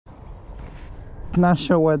Not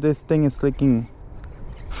sure why this thing is leaking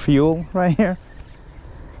fuel right here.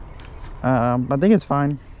 I think it's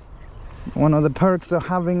fine. One of the perks of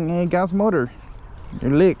having a gas motor, it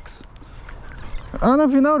leaks. I don't know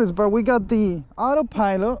if you noticed, but we got the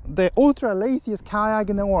autopilot, the ultra laziest kayak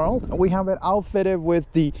in the world. We have it outfitted with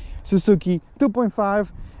the Suzuki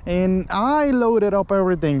 2.5, and I loaded up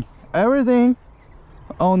everything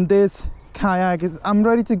on this kayak. I'm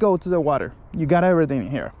ready to go to the water. You got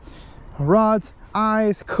everything here: rods,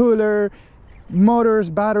 ice, cooler, motors,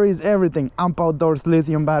 batteries, everything. Amp Outdoors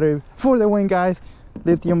lithium battery for the win, guys.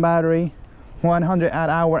 Lithium battery, 100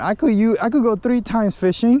 hour. I could go 3 times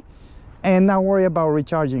fishing and not worry about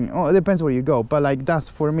recharging. Oh, it depends where you go, but like that's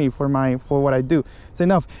for me, for what I do. It's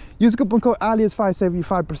enough. Use coupon code Aliex5, save you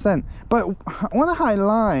 5%. But I want to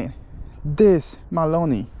highlight this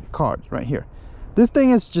Maloney card right here. This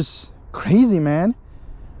thing is just crazy, man.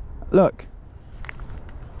 Look,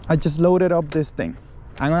 I just loaded up this thing.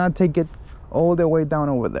 I'm gonna take it all the way down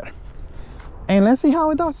over there, and let's see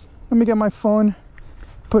how it does. Let me get my phone,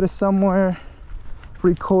 put it somewhere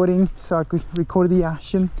recording so I could record the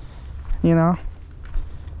action. You know,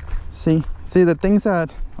 see the things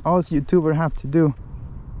that us YouTubers have to do.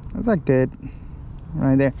 That's like good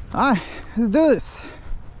right there. All right, let's do this.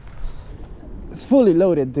 It's fully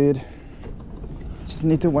loaded, dude. Just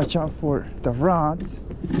need to watch out for the rods.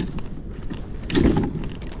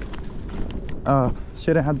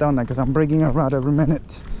 Shouldn't have done that because I'm breaking a rod every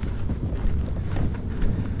minute.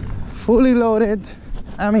 Fully loaded.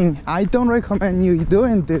 I mean, I don't recommend you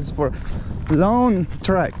doing this for long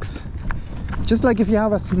treks. Just like if you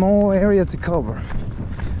have a small area to cover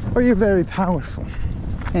or you're very powerful.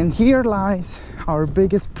 And here lies our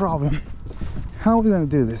biggest problem. How are we gonna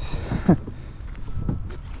do this? I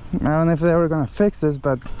don't know if they're ever gonna fix this,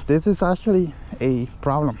 but this is actually a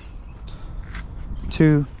problem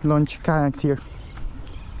to launch kayaks here.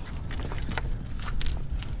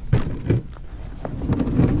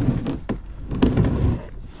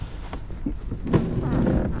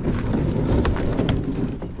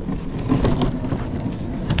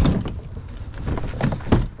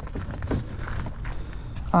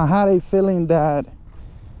 I had a feeling that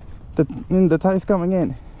the tide's coming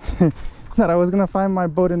in that I was gonna find my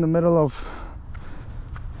boat in the middle of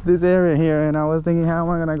this area here, and I was thinking, how am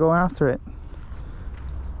I gonna go after it?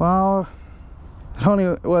 Well, it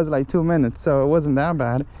only was like 2 minutes, so it wasn't that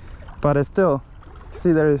bad, but it still,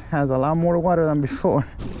 see, there has a lot more water than before.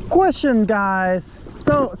 Question, guys.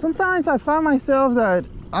 So sometimes I find myself that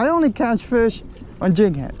I only catch fish on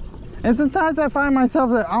jig heads, and sometimes I find myself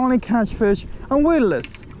that I only catch fish on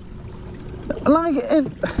weedless. Like,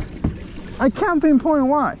 I can't pinpoint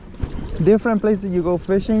why. Different places you go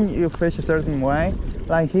fishing, you fish a certain way.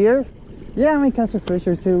 Like here, yeah, I may catch a fish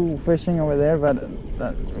or two fishing over there, but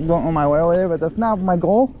going on my way over there, but that's not my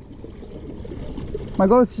goal. My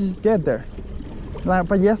goal is to just get there. Like,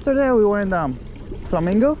 but yesterday we were in the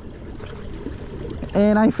Flamingo,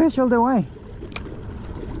 and I fish all the way.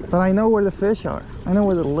 But I know where the fish are. I know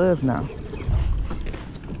where they live now.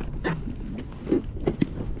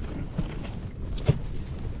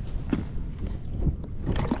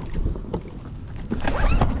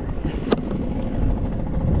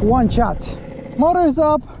 One shot. Motor is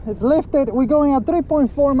up, it's lifted. We're going at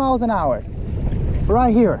 3.4 miles an hour.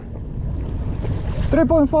 Right here.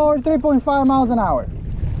 3.4, 3.5 miles an hour.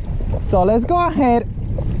 So let's go ahead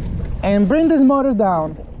and bring this motor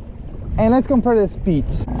down and let's compare the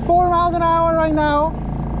speeds. 4 miles an hour right now.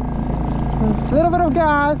 A little bit of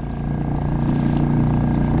gas.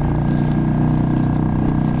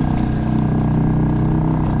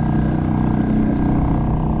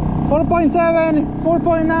 .7,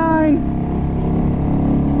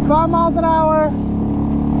 4.9, 5 miles an hour.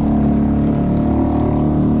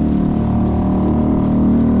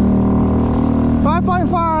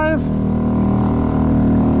 5.5,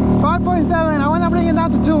 5.7. I want to bring it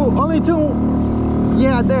down to 2, only 2.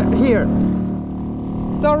 Yeah, there, here.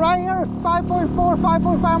 So right here, 5.4,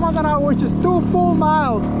 5.5 miles an hour, which is 2 full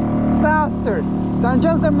miles faster than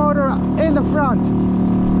just the motor in the front.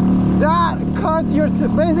 That cuts your,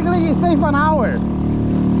 basically you save an hour.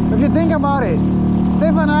 If you think about it,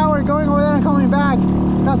 save an hour going over there and coming back.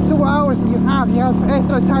 That's 2 hours that you have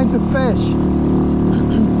extra time to fish.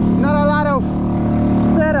 Not a lot of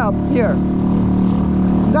setup here.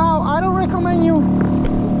 Now, I don't recommend you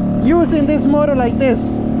using this motor like this.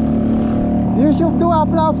 You should do a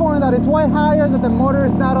platform that is way higher, that the motor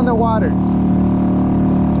is not on the water.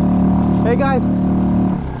 Hey guys,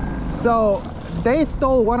 so they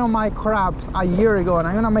stole one of my crabs a year ago, and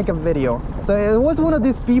I'm gonna make a video. So it was one of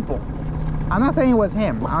these people. I'm not saying it was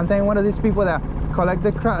him. I'm saying one of these people that collect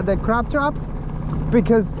the crab traps.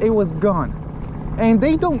 because it was gone. And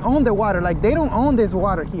they don't own the water, like they don't own this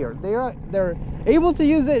water here. They're able to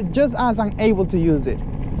use it just as I'm able to use it.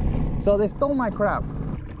 So they stole my crap.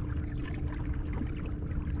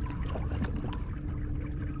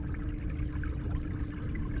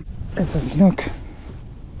 It's a snook.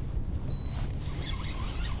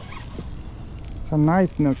 It's a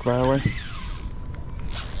nice snook, by the way.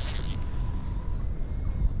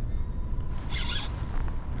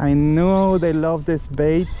 I know they love this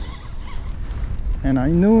bait, and I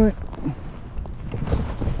knew it.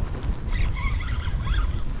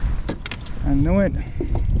 I knew it.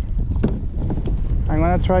 I'm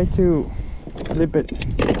gonna try to flip it.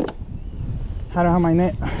 I don't have my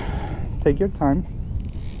net. Take your time.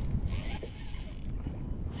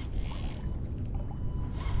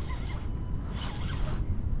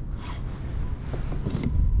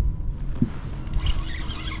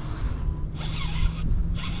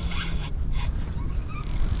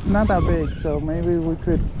 Not that big, so maybe we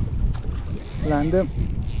could land them.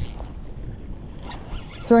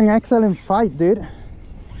 It's an excellent fight, dude.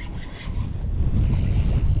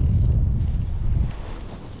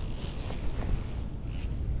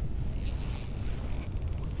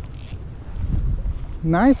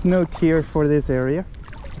 Nice nook here for this area.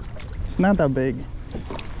 It's not that big.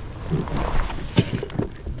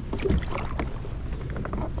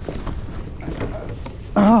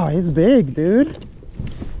 Oh, it's big, dude.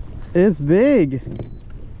 It's big.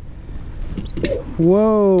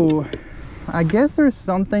 Whoa. I guess there's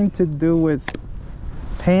something to do with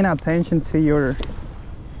paying attention to your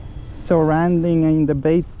surrounding and the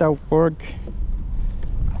baits that work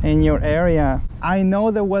in your area. I know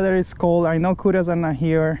the weather is cold. I know kudas are not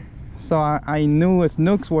here, so I knew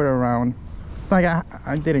snooks were around. Like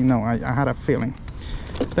I didn't know. I had a feeling.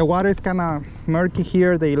 The water is kind of murky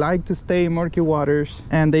here. They like to stay in murky waters,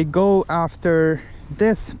 and they go after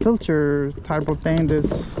this pilcher type of thing.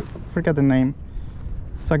 This, forget the name.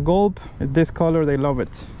 It's a gulp. This color, they love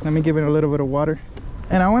it. Let me give it a little bit of water,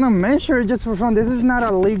 and I want to measure it just for fun. This is not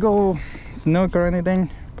a legal snook or anything,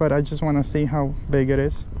 but I just want to see how big it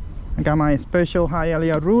is. I got my special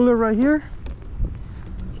Hialeah ruler right here.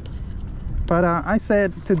 But I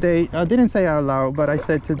said today, I didn't say out loud, but I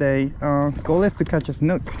said today, goal is to catch a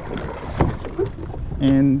snook,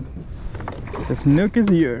 and the snook is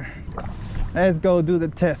here. Let's go do the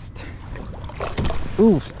test.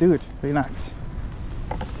 Oof, dude, relax.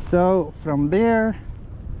 So from there,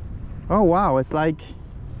 oh wow, it's like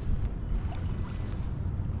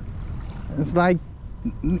I'm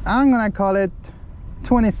gonna call it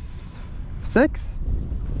 26.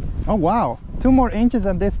 Oh wow, 2 more inches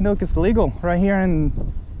and this snook is legal right here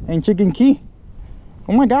in Chicken Key.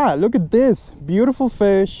 Oh my god, look at this beautiful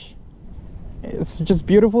fish. It's just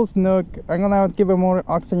beautiful snook. I'm gonna give it more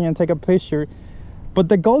oxygen and take a picture. But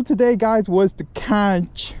the goal today, guys, was to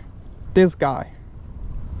catch this guy,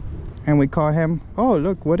 and we caught him. Oh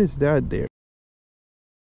look, what is that there?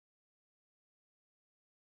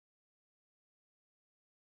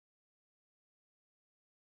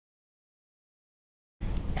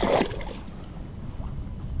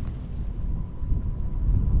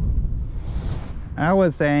 I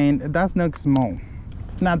was saying that snook's small.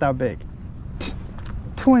 It's not that big.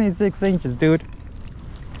 26 inches, dude.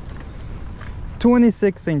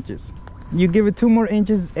 26 inches. You give it 2 more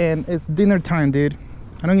inches and it's dinner time, dude.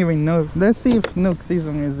 I don't even know. Let's see if snook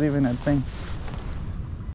season is even a thing.